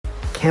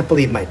can't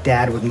believe my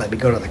dad wouldn't let me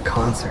go to the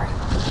concert.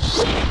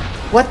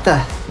 What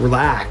the?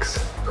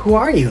 Relax. Who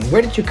are you and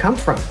where did you come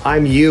from?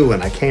 I'm you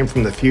and I came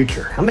from the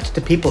future. How much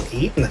do people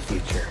eat in the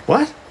future?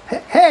 What?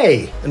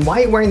 Hey! And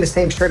why are you wearing the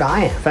same shirt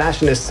I am?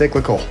 Fashion is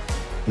cyclical.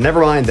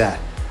 Never mind that.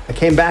 I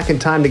came back in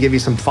time to give you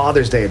some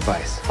Father's Day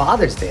advice.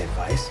 Father's Day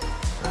advice?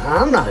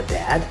 I'm not a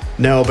dad.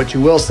 No, but you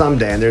will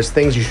someday, and there's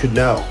things you should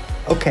know.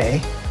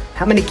 Okay.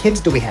 How many kids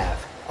do we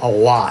have? A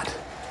lot.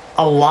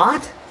 A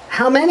lot?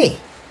 How many?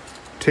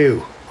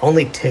 2.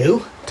 Only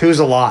 2? 2's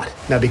a lot.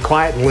 Now be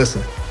quiet and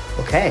listen.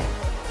 Okay.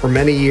 For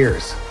many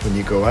years, when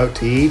you go out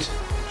to eat,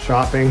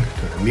 shopping,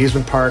 to an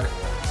amusement park,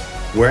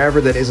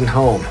 wherever that isn't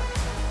home,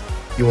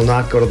 you will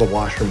not go to the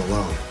washroom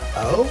alone.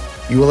 Oh?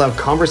 You will have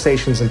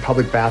conversations in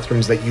public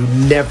bathrooms that you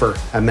never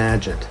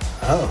imagined.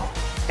 Oh.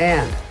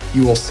 And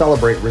you will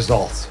celebrate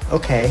results.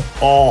 Okay.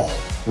 All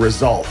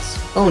results.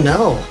 Oh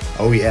no.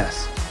 Oh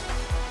yes.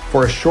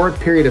 For a short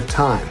period of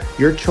time,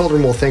 your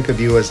children will think of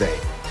you as a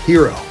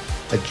hero,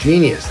 a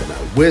genius, and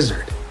a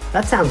wizard.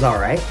 That sounds all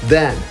right.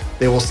 Then,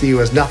 they will see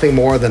you as nothing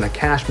more than a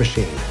cash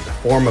machine in the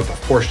form of a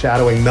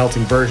foreshadowing,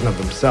 melting version of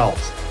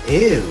themselves.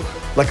 Ew.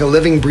 Like a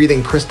living,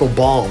 breathing crystal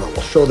ball that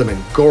will show them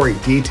in gory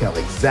detail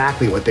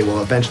exactly what they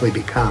will eventually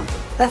become.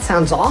 That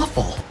sounds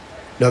awful.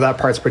 No, that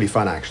part's pretty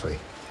fun, actually.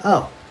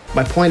 Oh.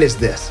 My point is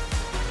this.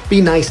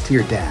 Be nice to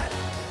your dad.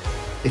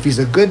 If he's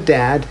a good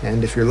dad,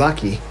 and if you're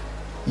lucky,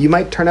 you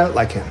might turn out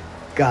like him.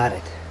 Got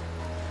it.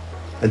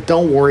 And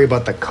don't worry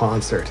about the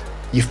concert.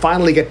 You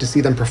finally get to see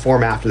them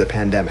perform after the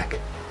pandemic.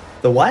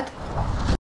 The what?